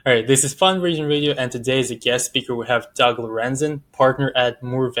All right, this is Fundraising Radio, and today as a guest speaker we have Doug Lorenzen, partner at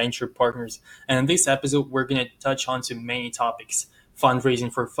Moore Venture Partners. And in this episode, we're going to touch on to many topics: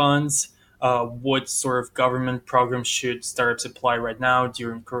 fundraising for funds, what sort of government programs should startups apply right now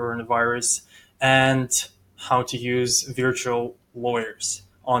during coronavirus, and how to use virtual lawyers,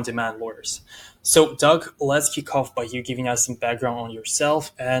 on-demand lawyers. So, Doug, let's kick off by you giving us some background on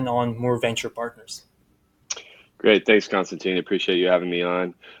yourself and on Moore Venture Partners. Great. Thanks, Constantine. Appreciate you having me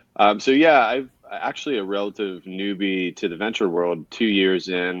on. So I've actually a relative newbie to the venture world. 2 years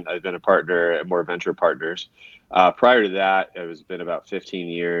in, I've been a partner at More Venture Partners. Prior to that, it was been about 15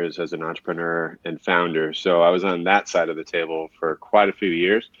 years as an entrepreneur and founder. So I was on that side of the table for quite a few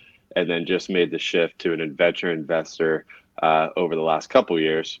years, and then just made the shift to an venture investor over the last couple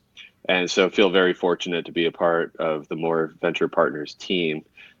years. And so feel very fortunate to be a part of the More Venture Partners team.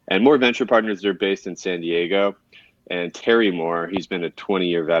 And More Venture Partners are based in San Diego. And Terry Moore, he's been a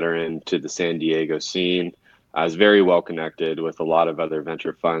 20-year veteran to the San Diego scene. Is very well connected with a lot of other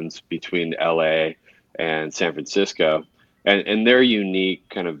venture funds between LA and San Francisco. And their unique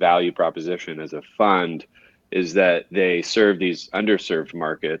kind of value proposition as a fund is that they serve these underserved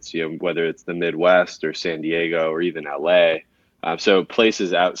markets, whether it's the Midwest or San Diego or even LA. So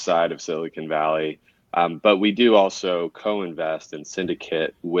places outside of Silicon Valley. But we do also co-invest and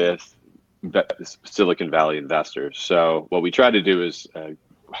syndicate with Silicon Valley investors. So what we try to do is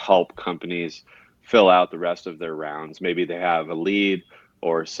help companies fill out the rest of their rounds. Maybe they have a lead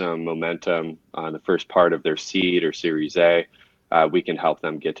or some momentum on the first part of their seed or Series A. We can help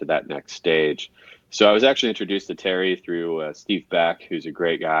them get to that next stage. So I was actually introduced to Terry through Steve Beck, who's a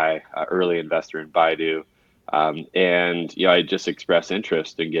great guy, early investor in Baidu. I just expressed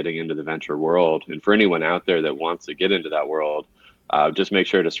interest in getting into the venture world. And for anyone out there that wants to get into that world, just make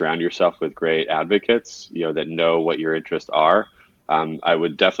sure to surround yourself with great advocates, that know what your interests are. I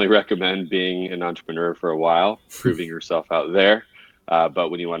would definitely recommend being an entrepreneur for a while, proving yourself out there. But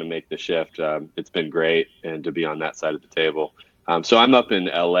when you want to make the shift, it's been great and to be on that side of the table. So I'm up in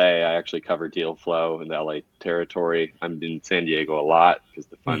LA. I actually cover deal flow in the LA territory. I'm in San Diego a lot because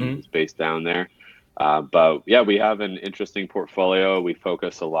the fund Mm-hmm. is based down there. But yeah, we have an interesting portfolio. We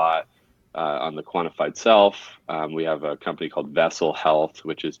focus a lot on the quantified self. We have a company called Vessel Health,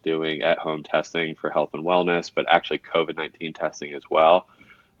 which is doing at-home testing for health and wellness, but actually COVID-19 testing as well.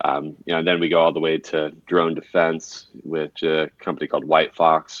 And then we go all the way to drone defense, which a company called White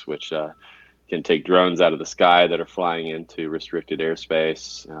Fox, which can take drones out of the sky that are flying into restricted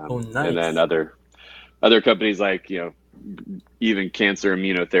airspace, Oh, and then nice. other companies like even cancer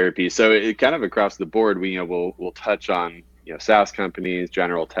immunotherapy. So it kind of across the board, we'll touch on SaaS companies,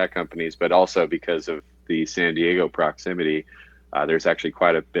 general tech companies, but also because of the San Diego proximity, there's actually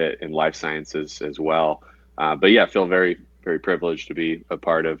quite a bit in life sciences as well. But yeah, feel very very privileged to be a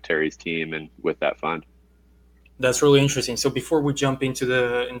part of Terry's team and with that fund. That's really interesting. So before we jump into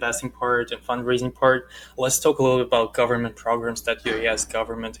the investing part and fundraising part, let's talk a little bit about government programs that UAS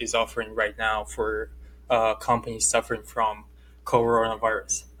government is offering right now for companies suffering from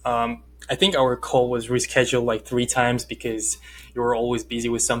coronavirus. I think our call was rescheduled like three times because you were always busy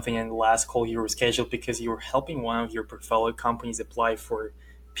with something, and the last call you were scheduled because you were helping one of your portfolio companies apply for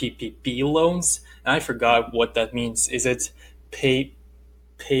PPP loans. And I forgot what that means. Is it pay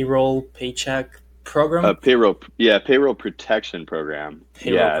payroll paycheck program? Payroll protection program.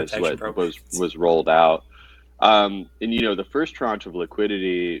 Payroll Yeah, is protection what program. was rolled out. And the first tranche of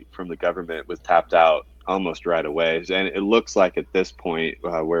liquidity from the government was tapped out almost right away. And it looks like at this point,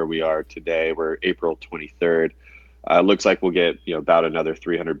 where we are today, we're April 23rd. Looks like we'll get about another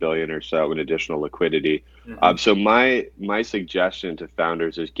 300 billion or so in additional liquidity. Hmm. So my suggestion to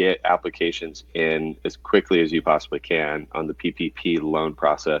founders is get applications in as quickly as you possibly can on the PPP loan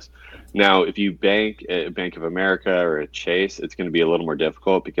process. Now, if you bank at Bank of America or at Chase, it's going to be a little more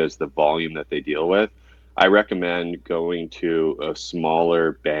difficult because the volume that they deal with. I recommend going to a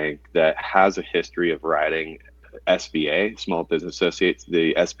smaller bank that has a history of writing SBA, Small Business Associates,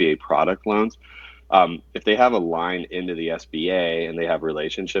 the SBA product loans. If they have a line into the SBA and they have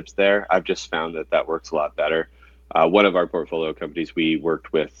relationships there, I've just found that that works a lot better. One of our portfolio companies, we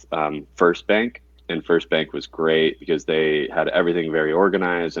worked with First Bank, and First Bank was great because they had everything very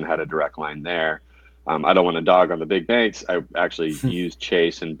organized and had a direct line there. I don't want to dog on the big banks. I actually use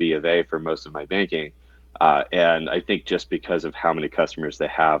Chase and B of A for most of my banking. And I think just because of how many customers they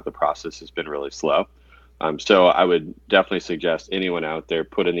have, the process has been really slow. So I would definitely suggest anyone out there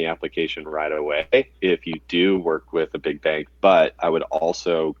put in the application right away if you do work with a big bank. But I would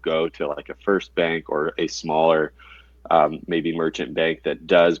also go to like a First Bank or a smaller, maybe merchant bank that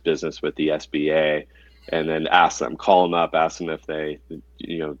does business with the SBA. and then call them up, ask them if they,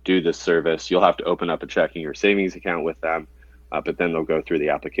 do this service. You'll have to open up a checking or savings account with them, but then they'll go through the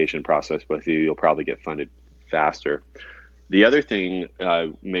application process with you. You'll probably get funded faster. The other thing,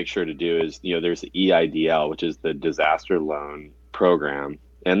 make sure to do is, there's the EIDL, which is the disaster loan program,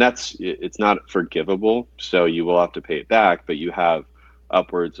 and it's not forgivable, so you will have to pay it back, but you have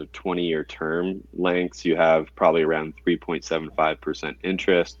upwards of 20-year term lengths. You have probably around 3.75%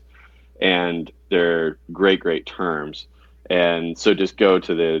 interest, and they're great terms. And so just go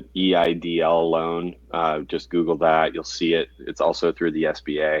to the EIDL loan, just Google that, you'll see it. It's also through the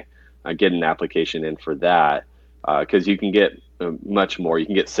SBA. Get an application in for that, because you can get much more. You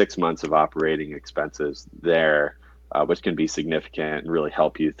can get 6 months of operating expenses there, which can be significant and really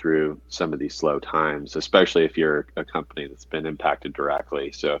help you through some of these slow times, especially if you're a company that's been impacted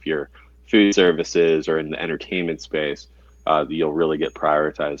directly. So if you're food services or in the entertainment space, you'll really get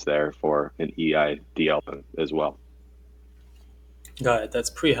prioritized there for an EIDL as well. Got it. That's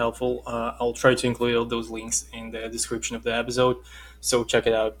pretty helpful. I'll try to include all those links in the description of the episode, so check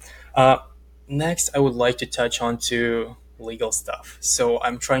it out. Uh, Next, I would like to touch on to legal stuff. So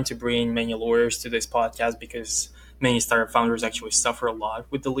I'm trying to bring many lawyers to this podcast because many startup founders actually suffer a lot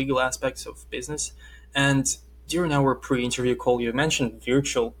with the legal aspects of business. And during our pre-interview call, you mentioned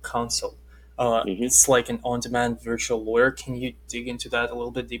virtual counsel. hmm It's like an on-demand virtual lawyer. Can you dig into that a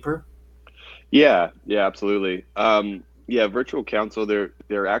little bit deeper? Yeah, absolutely. Yeah, virtual counsel,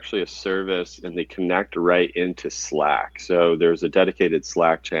 they're actually a service and they connect right into Slack. So there's a dedicated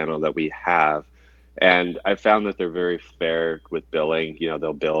Slack channel that we have. And I found that they're very fair with billing.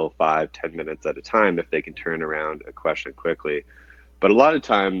 They'll bill 5, 10 minutes at a time if they can turn around a question quickly. But a lot of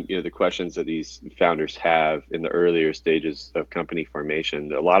time, the questions that these founders have in the earlier stages of company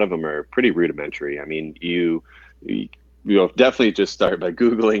formation, a lot of them are pretty rudimentary. I mean, you definitely just start by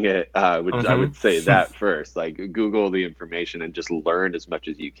Googling it. I would say Mm-hmm. that first, like Google the information and just learn as much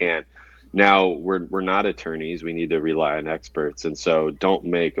as you can. Now we're not attorneys. We need to rely on experts, and so don't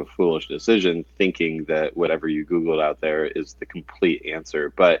make a foolish decision thinking that whatever you Googled out there is the complete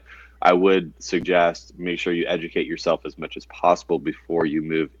answer. But I would suggest make sure you educate yourself as much as possible before you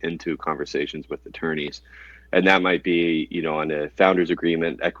move into conversations with attorneys. And that might be, on a founders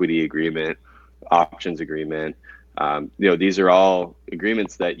agreement, equity agreement, options agreement. These are all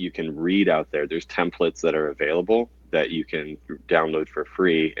agreements that you can read out there. There's templates that are available that you can download for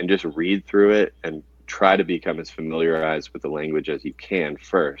free and just read through it and try to become as familiarized with the language as you can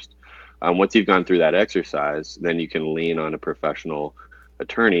first. Once you've gone through that exercise, then you can lean on a professional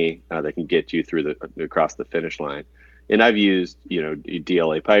attorney that can get you through the across the finish line. And I've used,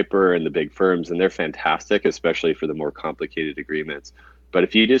 DLA Piper and the big firms, and they're fantastic, especially for the more complicated agreements. But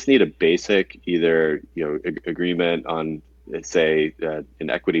if you just need a basic, either agreement on, say, an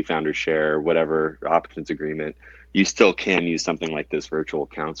equity founder share, whatever options agreement, you still can use something like this virtual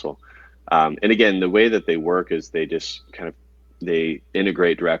counsel. And again, the way that they work is they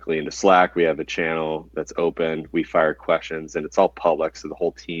integrate directly into Slack. We have a channel that's open. We fire questions, and it's all public, so the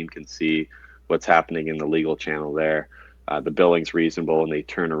whole team can see what's happening in the legal channel there. The billing's reasonable, and they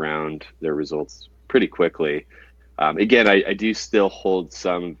turn around their results pretty quickly. Again, I do still hold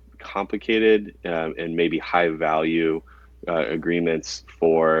some complicated and maybe high value agreements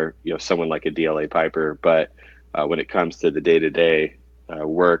for someone like a DLA Piper, but when it comes to the day to day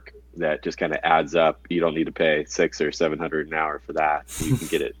work that just kind of adds up, you don't need to pay 600 or 700 an hour for that. You can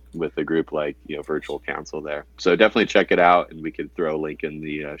get it with a group like Virtual Counsel there. So definitely check it out, and we could throw a link in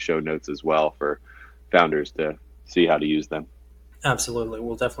the show notes as well for founders to see how to use them. Absolutely,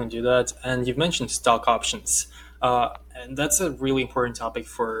 we'll definitely do that. And you've mentioned stock options, and that's a really important topic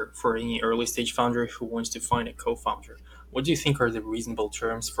for any early stage founder who wants to find a co-founder. What do you think are the reasonable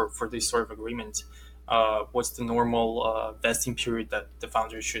terms for this sort of agreement? What's the normal vesting period that the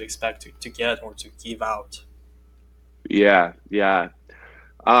founders should expect to get or to give out? Yeah.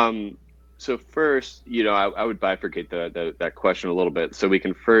 Um, so first, I would bifurcate that question a little bit. So we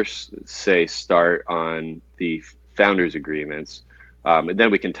can first say start on the founders agreements, and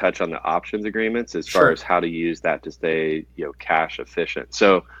then we can touch on the options agreements as far as Sure. how to use that to stay, cash efficient.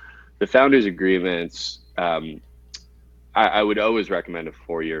 So the founders agreements, I would always recommend a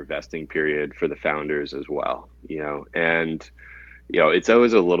 4-year vesting period for the founders as well. And it's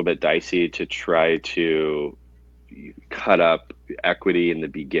always a little bit dicey to try to cut up equity in the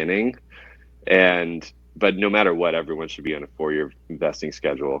beginning, but no matter what, everyone should be on a 4-year investing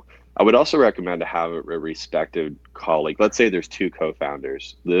schedule. I would also recommend to have a respected colleague. Let's say there's two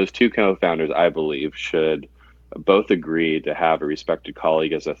co-founders. Those two co-founders, I believe, should both agree to have a respected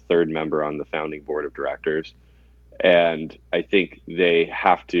colleague as a third member on the founding board of directors. And I think they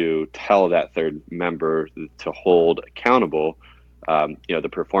have to tell that third member to hold accountable, the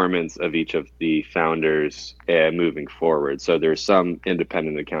performance of each of the founders and moving forward. So there's some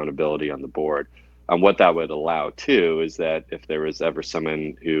independent accountability on the board. What that would allow too is that if there was ever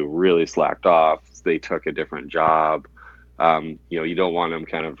someone who really slacked off, they took a different job. You don't want them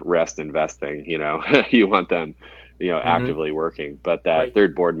kind of rest investing. You want them, Mm-hmm. actively working. But that Right.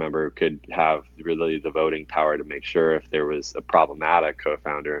 third board member could have really the voting power to make sure if there was a problematic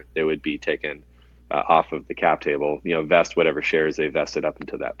co-founder, they would be taken off of the cap table. Vest whatever shares they vested up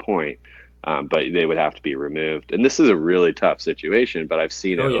until that point. But they would have to be removed. And this is a really tough situation, but I've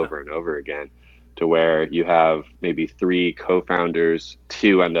seen Oh it yeah. over and over again to where you have maybe three co-founders,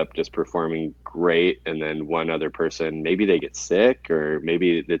 two end up just performing great, and then one other person, maybe they get sick, or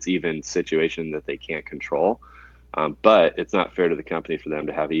maybe it's even situation that they can't control. But it's not fair to the company for them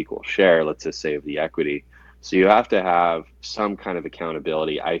to have equal share, let's just say, of the equity. So you have to have some kind of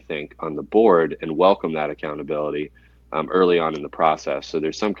accountability, I think, on the board and welcome that accountability early on in the process. So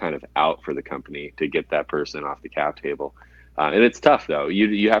there's some kind of out for the company to get that person off the cap table. And it's tough though.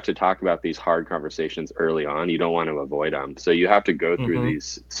 You have to talk about these hard conversations early on. You don't want to avoid them. So you have to go through Mm-hmm.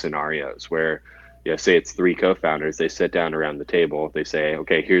 these scenarios where, say it's three co-founders. They sit down around the table. They say,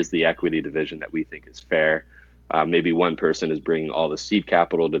 okay, here's the equity division that we think is fair. Maybe one person is bringing all the seed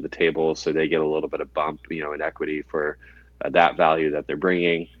capital to the table, so they get a little bit of bump, in equity for that value that they're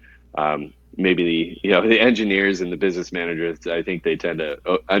bringing. Maybe the engineers and the business managers, I think they tend to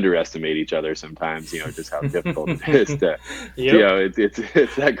underestimate each other sometimes. Just how difficult it is to, Yep.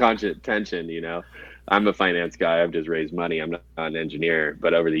 it's that constant tension. I'm a finance guy. I've just raised money. I'm not an engineer,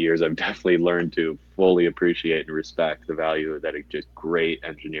 but over the years, I've definitely learned to fully appreciate and respect the value that a just great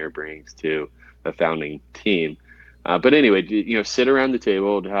engineer brings to a founding team. But anyway, sit around the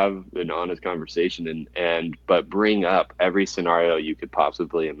table to have an honest conversation but bring up every scenario you could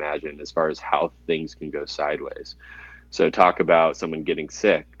possibly imagine as far as how things can go sideways. So talk about someone getting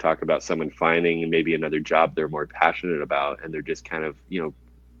sick, talk about someone finding maybe another job they're more passionate about, and they're just kind of,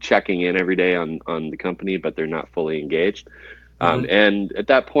 checking in every day on the company, but they're not fully engaged. Mm-hmm. And at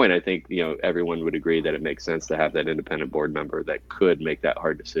that point, I think everyone would agree that it makes sense to have that independent board member that could make that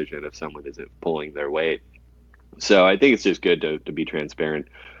hard decision if someone isn't pulling their weight. So I think it's just good to be transparent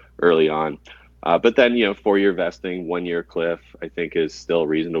early on. But then, 4-year vesting, 1-year cliff, I think is still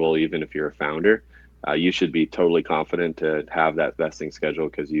reasonable, even if you're a founder. You should be totally confident to have that vesting schedule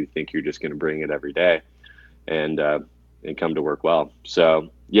because you think you're just going to bring it every day and uh, and come to work well. So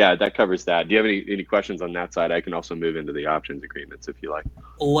yeah, that covers that. Do you have any questions on that side? I can also move into the options agreements if you like.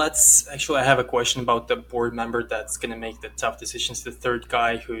 Let's actually. I have a question about the board member that's going to make the tough decisions. The third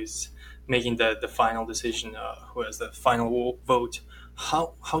guy who's making the final decision, who has the final vote.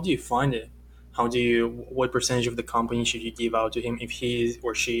 How do you find it? How do you? What percentage of the company should you give out to him if he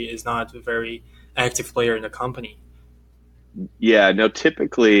or she is not a very active player in the company? Yeah, no,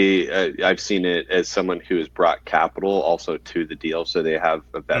 typically I've seen it as someone who has brought capital also to the deal. So they have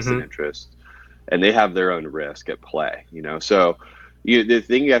a vested Mm-hmm. interest and they have their own risk at play. So the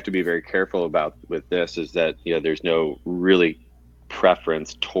thing you have to be very careful about with this is that, there's no really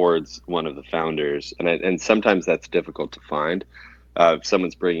preference towards one of the founders. And sometimes that's difficult to find. If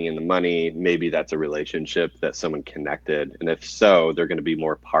someone's bringing in the money, maybe that's a relationship that someone connected. And if so, they're going to be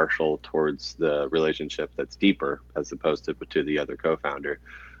more partial towards the relationship that's deeper as opposed to the other co-founder.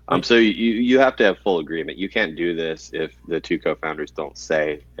 Right. So you have to have full agreement. You can't do this if the two co-founders don't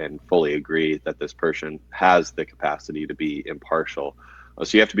say and fully agree that this person has the capacity to be impartial.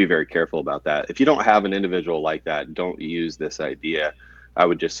 So you have to be very careful about that. If you don't have an individual like that, don't use this idea. I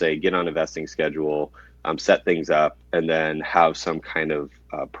would just say get on a vesting schedule, set things up, and then have some kind of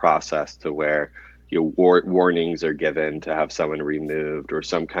process to where warnings are given to have someone removed or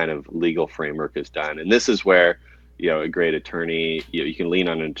some kind of legal framework is done. And this is where a great attorney, you can lean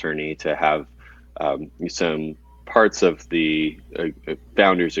on an attorney to have some parts of the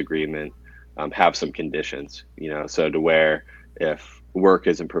founders agreement have some conditions, so to where if work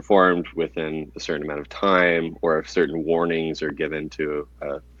isn't performed within a certain amount of time, or if certain warnings are given to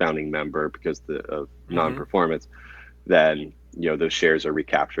a founding member because of Mm-hmm. non-performance, then those shares are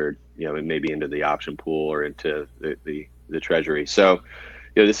recaptured, and maybe into the option pool or into the treasury. So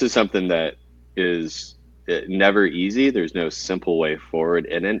this is something that is never easy. There's no simple way forward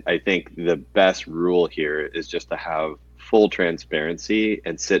in it. I think the best rule here is just to have full transparency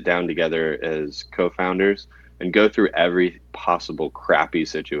and sit down together as co-founders and go through every possible crappy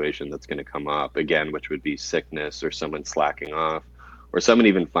situation that's going to come up again, which would be sickness or someone slacking off or someone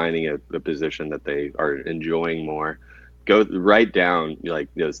even finding a position that they are enjoying more. go write down like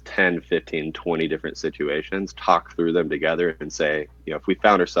those 10, 15, 20 different situations, talk through them together and say, if we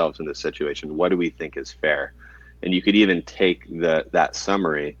found ourselves in this situation, what do we think is fair? And you could even take that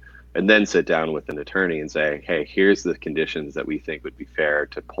summary and then sit down with an attorney and say, hey, here's the conditions that we think would be fair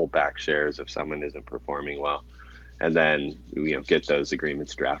to pull back shares if someone isn't performing well, and then get those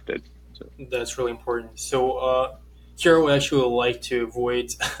agreements drafted. So That's really important. So here I would actually like to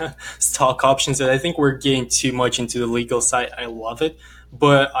avoid stock options, and I think we're getting too much into the legal side. I love it,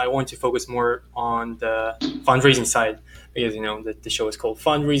 but I want to focus more on the fundraising side because the show is called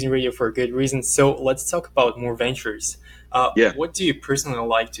Fundraising Radio for a good reason. So let's talk about more ventures. yeah. What do you personally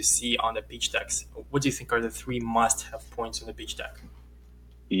like to see on the pitch decks? What do you think are the three must-have points on the pitch deck?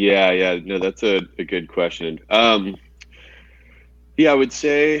 Yeah, no, that's a good question. Yeah, I would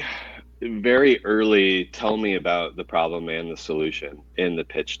say very early, tell me about the problem and the solution in the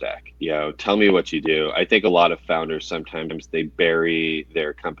pitch deck. Tell me what you do. I think a lot of founders sometimes they bury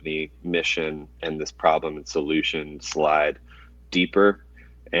their company mission and this problem and solution slide deeper.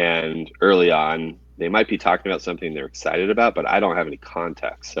 And early on, they might be talking about something they're excited about, but I don't have any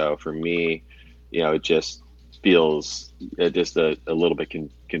context. So for me, it just feels just a little bit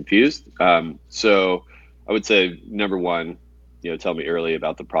confused. So I would say number one, tell me early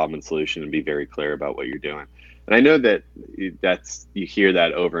about the problem and solution and be very clear about what you're doing. And I know that you hear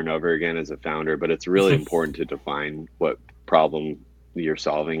that over and over again as a founder, but it's really important to define what problem you're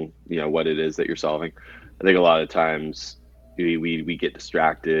solving, what it is that you're solving. I think a lot of times we get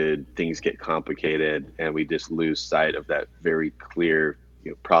distracted, things get complicated, and we just lose sight of that very clear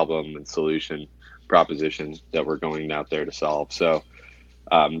problem and solution proposition that we're going out there to solve. So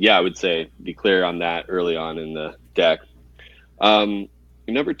yeah, I would say be clear on that early on in the deck.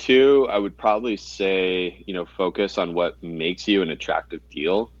 Number two, I would probably say, focus on what makes you an attractive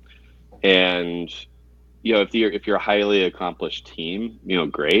deal. And, if you're a highly accomplished team,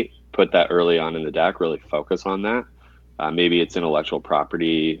 great, put that early on in the deck, really focus on that. Maybe it's intellectual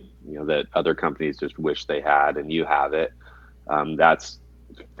property, that other companies just wish they had and you have it. That's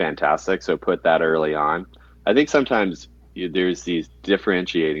fantastic. So put that early on. I think sometimes there's these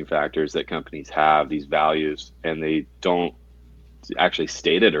differentiating factors that companies have, these values, and they don't actually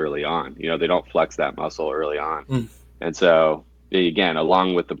stated early on. They don't flex that muscle early on. Mm. And so again,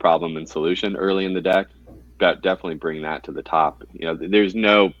 along with the problem and solution early in the deck, definitely bring that to the top. There's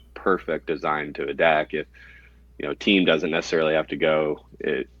no perfect design to a deck. If team doesn't necessarily have to go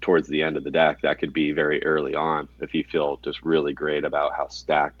towards the end of the deck, that could be very early on if you feel just really great about how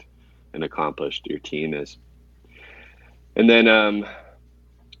stacked and accomplished your team is. And then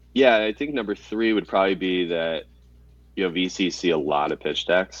yeah, I think number three would probably be that VCs see a lot of pitch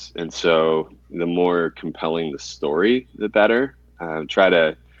decks, and so the more compelling the story, the better. Try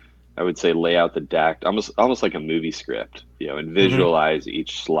to, I would say, lay out the deck almost like a movie script, and Hmm. visualize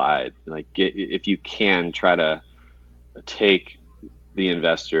each slide. Like, if you can, try to take the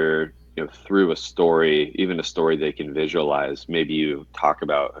investor, through a story, even a story they can visualize. Maybe you talk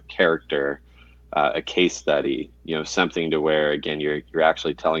about a character, a case study, something to where again you're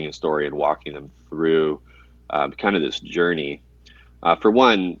actually telling a story and walking them through kind of this journey. For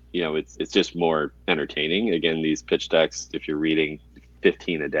one, it's just more entertaining. Again, these pitch decks, if you're reading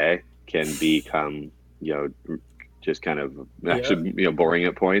 15 a day, can become just kind of Yeah. actually boring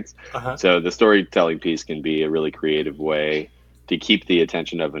at points. Uh-huh. So the storytelling piece can be a really creative way to keep the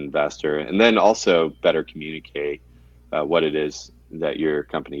attention of an investor, and then also better communicate what it is that your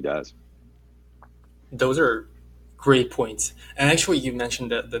company does. Those are great points. And actually, you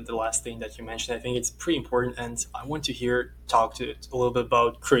mentioned the last thing that you mentioned. I think it's pretty important, and I want to talk to a little bit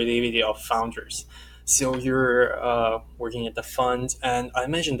about creativity of founders. So you're working at the fund, and I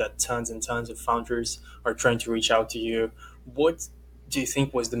mentioned that tons and tons of founders are trying to reach out to you. What do you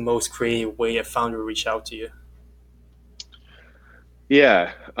think was the most creative way a founder reached out to you?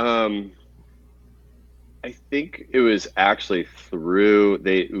 Yeah. I think it was actually through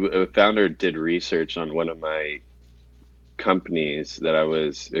a founder did research on one of my companies that I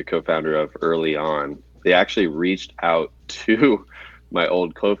was a co-founder of early on. They actually reached out to my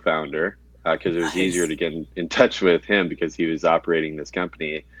old co-founder because it was easier Nice. to get in touch with him because he was operating this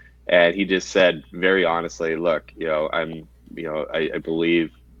company, and he just said very honestly, "Look, I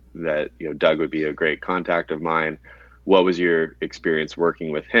believe that Doug would be a great contact of mine. What was your experience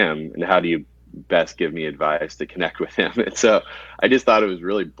working with him, and how do you best give me advice to connect with him?" And so I just thought it was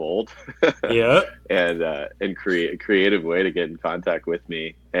really bold Yeah. and create a creative way to get in contact with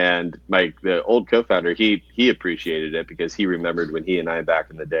me. And the old co-founder, he appreciated it because he remembered when he and I back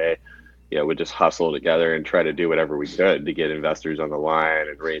in the day, would just hustle together and try to do whatever we could to get investors on the line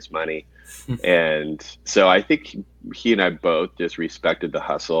and raise money. And so I think he and I both just respected the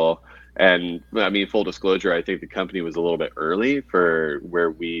hustle. And I mean, full disclosure, I think the company was a little bit early for where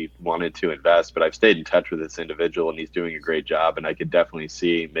we wanted to invest, but I've stayed in touch with this individual and he's doing a great job. And I could definitely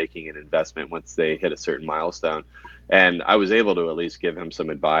see making an investment once they hit a certain milestone. And I was able to at least give him some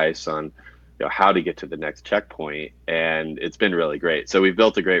advice on how to get to the next checkpoint, and it's been really great. So we've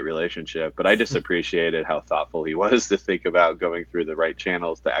built a great relationship, but I just appreciated how thoughtful he was to think about going through the right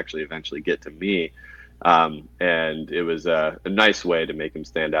channels to actually eventually get to me. And it was a nice way to make him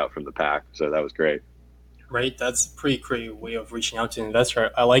stand out from the pack, so that was great. Right? That's a pretty creative way of reaching out to an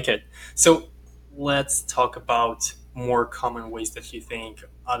investor. I like it. So let's talk about more common ways that you think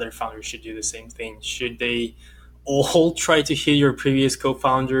other founders should do the same thing. Should they all try to hit your previous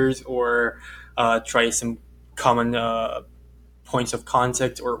co-founders, or try some common points of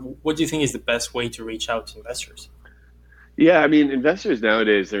contact, or what do you think is the best way to reach out to investors? Yeah, I mean, investors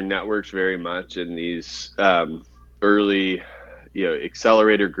nowadays, they're networked very much in these early,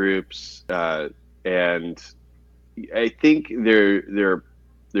 accelerator groups, and I think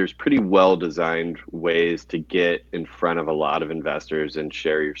there's pretty well designed ways to get in front of a lot of investors and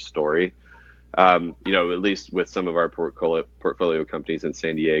share your story. At least with some of our portfolio companies in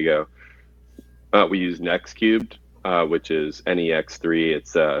San Diego, we use Nextcubed, which is NEX3.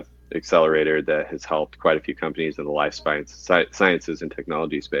 It's a accelerator that has helped quite a few companies in the sciences and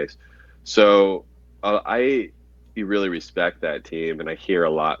technology space. So I really respect that team, and I hear a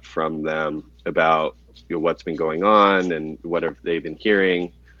lot from them about what's been going on and what have they been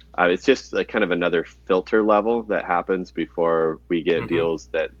hearing. It's just like kind of another filter level that happens before we get Mm-hmm. deals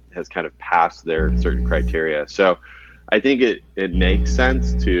that has kind of passed their certain criteria. So I think it makes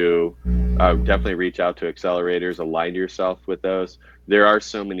sense to definitely reach out to accelerators, align yourself with those. There are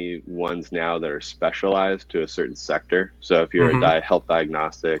so many ones now that are specialized to a certain sector. So if you're a Mm-hmm. health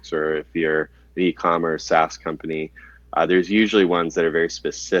diagnostics, or if you're an e-commerce SaaS company, there's usually ones that are very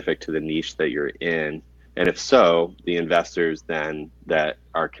specific to the niche that you're in. And if so, the investors then that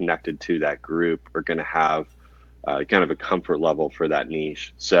are connected to that group are going to have kind of a comfort level for that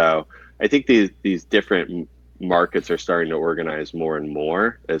niche. So I think these different markets are starting to organize more and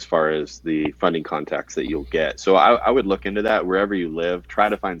more as far as the funding contacts that you'll get. So I would look into that wherever you live. Try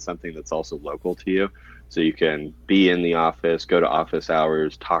to find something that's also local to you, so you can be in the office, go to office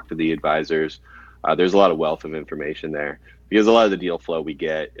hours, talk to the advisors. There's a lot of wealth of information there, because a lot of the deal flow we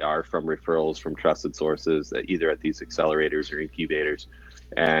get are from referrals from trusted sources, either at these accelerators or incubators.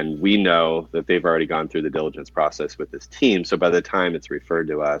 And we know that they've already gone through the diligence process with this team. So by the time it's referred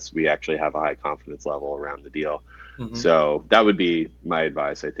to us, we actually have a high confidence level around the deal. Mm-hmm. So that would be my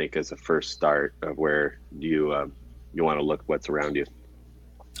advice, I think, as a first start of where you want to look what's around you.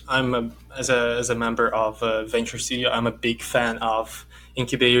 As a member of a venture studio, I'm a big fan of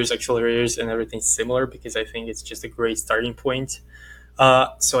incubators, accelerators, and everything similar, because I think it's just a great starting point.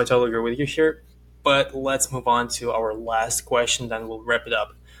 So I totally agree with you here. But let's move on to our last question, then we'll wrap it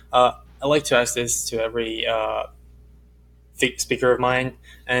up. I like to ask this to every speaker of mine,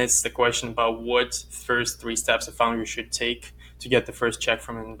 and it's the question about what first three steps a founder should take to get the first check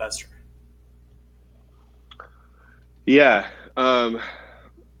from an investor. Yeah.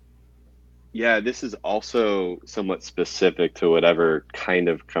 Yeah, this is also somewhat specific to whatever kind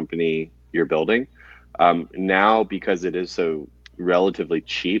of company you're building. Now, because it is so relatively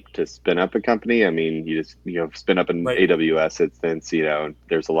cheap to spin up a company, I mean, you just spin up an Right. AWS instance.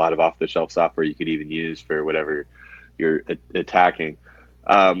 There's a lot of off-the-shelf software you could even use for whatever you're attacking.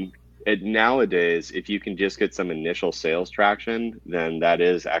 Nowadays, if you can just get some initial sales traction, then that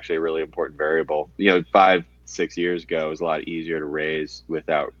is actually a really important variable. 5, 6 years ago, it was a lot easier to raise with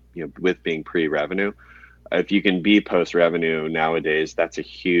being pre-revenue. If you can be post-revenue nowadays, that's a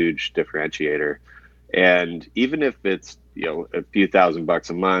huge differentiator. And even if it's a few $1,000s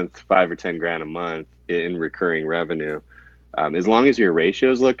a month, 5 or 10 grand a month in recurring revenue, as long as your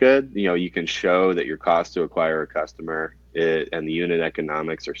ratios look good, you can show that your cost to acquire a customer and the unit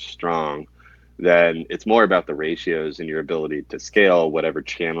economics are strong. Then it's more about the ratios and your ability to scale whatever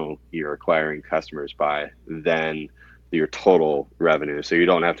channel you're acquiring customers by than your total revenue. So you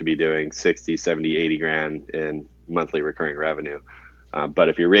don't have to be doing 60, 70, 80 grand in monthly recurring revenue. But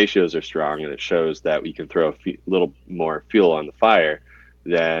if your ratios are strong and it shows that we can throw little more fuel on the fire,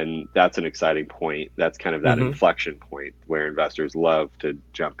 then that's an exciting point. That's kind of that Mm-hmm. inflection point where investors love to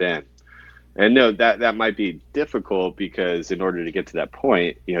jump in. And no, that might be difficult because in order to get to that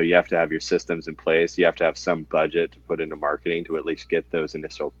point, you have to have your systems in place. You have to have some budget to put into marketing to at least get those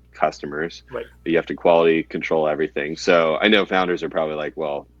initial customers. Right. You have to quality control everything. So I know founders are probably like,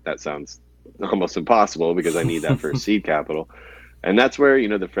 well, that sounds almost impossible because I need that first seed capital. And that's where,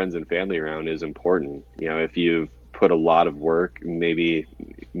 the friends and family around is important. If you've put a lot of work, maybe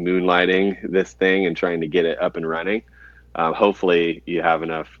moonlighting this thing and trying to get it up and running, hopefully you have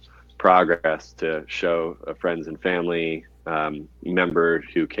enough progress to show a friends and family member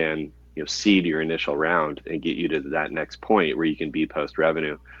who can seed your initial round and get you to that next point where you can be post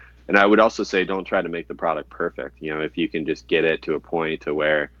revenue. And I would also say don't try to make the product perfect. If you can just get it to a point to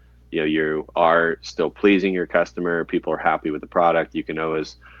where you are still pleasing your customer, people are happy with the product, you can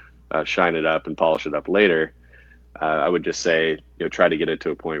always shine it up and polish it up later. I would just say, try to get it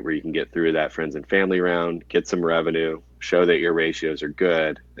to a point where you can get through that friends and family round, get some revenue, show that your ratios are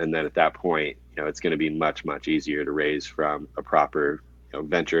good, and then at that point, it's going to be much, much easier to raise from a proper,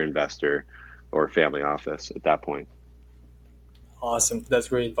 venture investor or family office at that point. Awesome. That's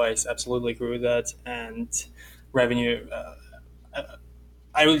great advice. Absolutely agree with that. And revenue.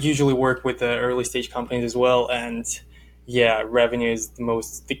 I will usually work with the early stage companies as well, and yeah, revenue is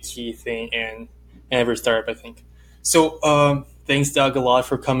the key thing in every startup, I think. So, thanks, Doug, a lot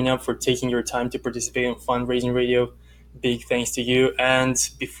for coming up, for taking your time to participate in fundraising radio. Big thanks to you. And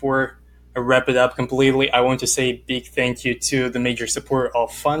before I wrap it up completely, I want to say big thank you to the major supporter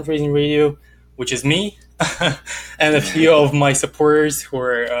of fundraising radio, which is me, and a few of my supporters who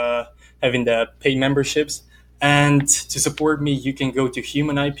are having the paid memberships. And to support me, you can go to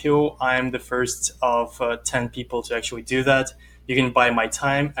Human IPO. I'm the first of 10 people to actually do that. You can buy my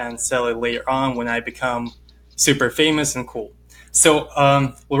time and sell it later on when I become super famous and cool.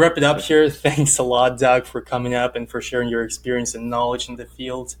 So we'll wrap it up here. Thanks a lot, Doug, for coming up and for sharing your experience and knowledge in the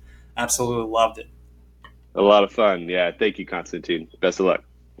field. Absolutely loved it. A lot of fun. Yeah. Thank you, Constantine. Best of luck.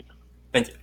 Thank you.